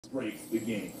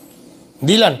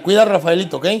Dylan, cuida a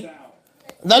Rafaelito, ¿ok?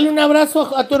 Dale un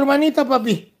abrazo a tu hermanita,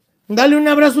 papi. Dale un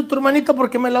abrazo a tu hermanita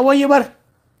porque me la voy a llevar.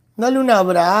 Dale un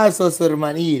abrazo a su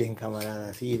hermanita. Miren,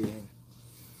 camaradas, miren.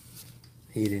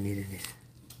 Miren, miren, miren.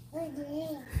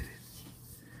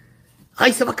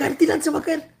 ¡Ay, se va a caer, Dylan, se va a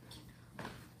caer!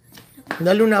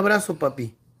 Dale un abrazo,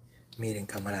 papi. Miren,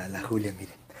 camaradas, la Julia,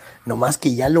 miren. Nomás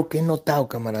que ya lo que he notado,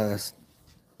 camaradas.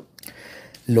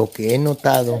 Lo que he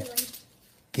notado,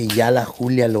 que ya la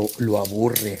Julia lo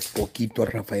aburre poquito a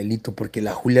Rafaelito, porque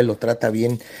la Julia lo trata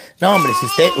bien. No, hombre, si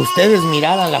ustedes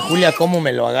miraran la Julia cómo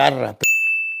me lo agarra.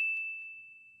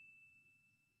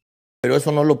 Pero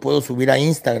eso no lo puedo subir a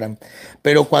Instagram.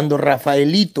 Pero cuando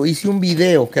Rafaelito, hice un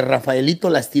video que Rafaelito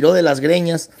las tiró de las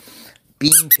greñas,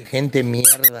 pinche gente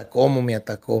mierda, cómo me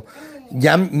atacó.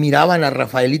 Ya miraban a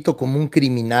Rafaelito como un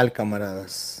criminal,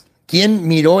 camaradas. ¿Quién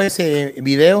miró ese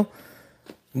video?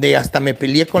 De hasta me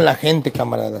peleé con la gente,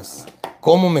 camaradas.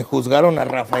 Cómo me juzgaron a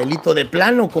Rafaelito de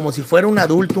plano, como si fuera un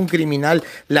adulto, un criminal.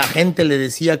 La gente le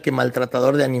decía que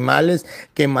maltratador de animales,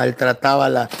 que maltrataba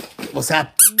la... O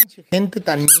sea, pinche gente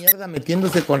tan mierda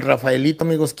metiéndose con Rafaelito,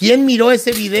 amigos. ¿Quién miró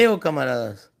ese video,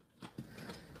 camaradas?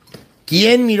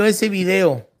 ¿Quién miró ese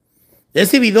video?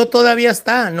 Ese video todavía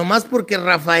está, nomás porque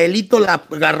Rafaelito la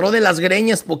agarró de las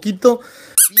greñas poquito.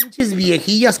 Pinches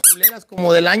viejillas culeras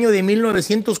como del año de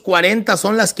 1940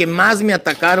 son las que más me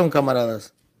atacaron,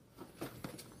 camaradas.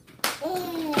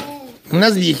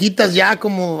 Unas viejitas ya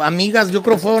como amigas, yo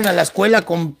creo fueron a la escuela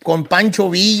con Pancho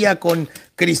Villa, con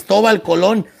Cristóbal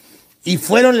Colón, y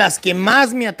fueron las que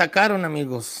más me atacaron,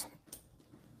 amigos.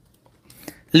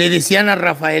 Le decían a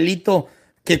Rafaelito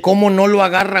que cómo no lo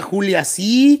agarra Julia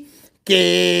así,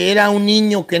 que era un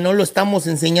niño que no lo estamos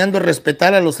enseñando a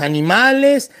respetar a los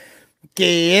animales,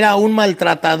 que era un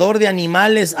maltratador de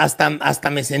animales. Hasta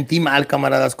me sentí mal,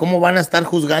 camaradas. ¿Cómo van a estar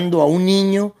juzgando a un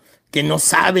niño que no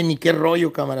sabe ni qué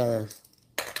rollo, camaradas?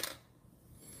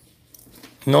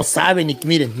 No sabe ni...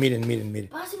 Miren, miren, miren,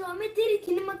 miren. Se lo va a meter y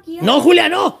tiene maquillaje. ¡No, Julia,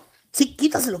 no! Sí,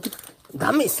 quítaselo, quítaselo.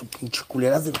 Dame eso, pinche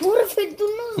culeras de... No, Rafael, tú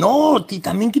no. No,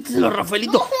 también quítaselo a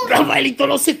Rafaelito. No, Rafaelito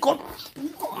no se come.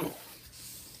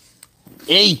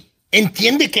 ¡Ey!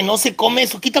 Entiende que no se come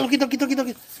eso. Quítalo, quítalo, quítalo,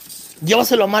 quítalo.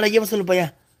 Llévaselo a Mara, llévaselo para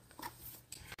allá.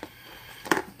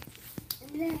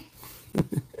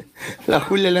 La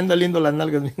Julia le anda oliendo las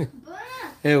nalgas.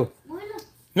 Bueno.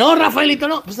 No, Rafaelito,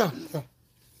 no. Pues no.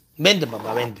 Vente,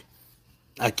 papá, vente.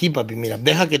 Aquí, papi, mira.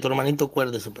 Deja que tu hermanito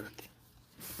cuerde eso para ti.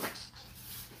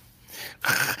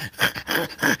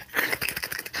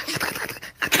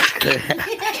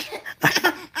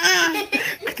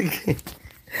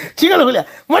 Chígalo, Julia.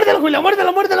 Muérdelo, Julia.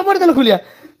 Muérdelo, muérdelo, muérdelo, Julia.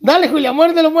 Dale, Julia,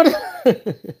 muérdelo, muérdelo.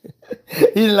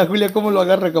 Miren la Julia cómo lo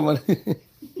agarra, camarada.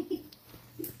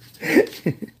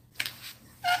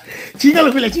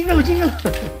 Chíngalo, Julia, chíngalo, chíngalo.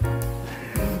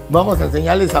 Vamos a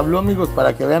enseñarles habló, amigos,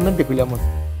 para que realmente cuidamos.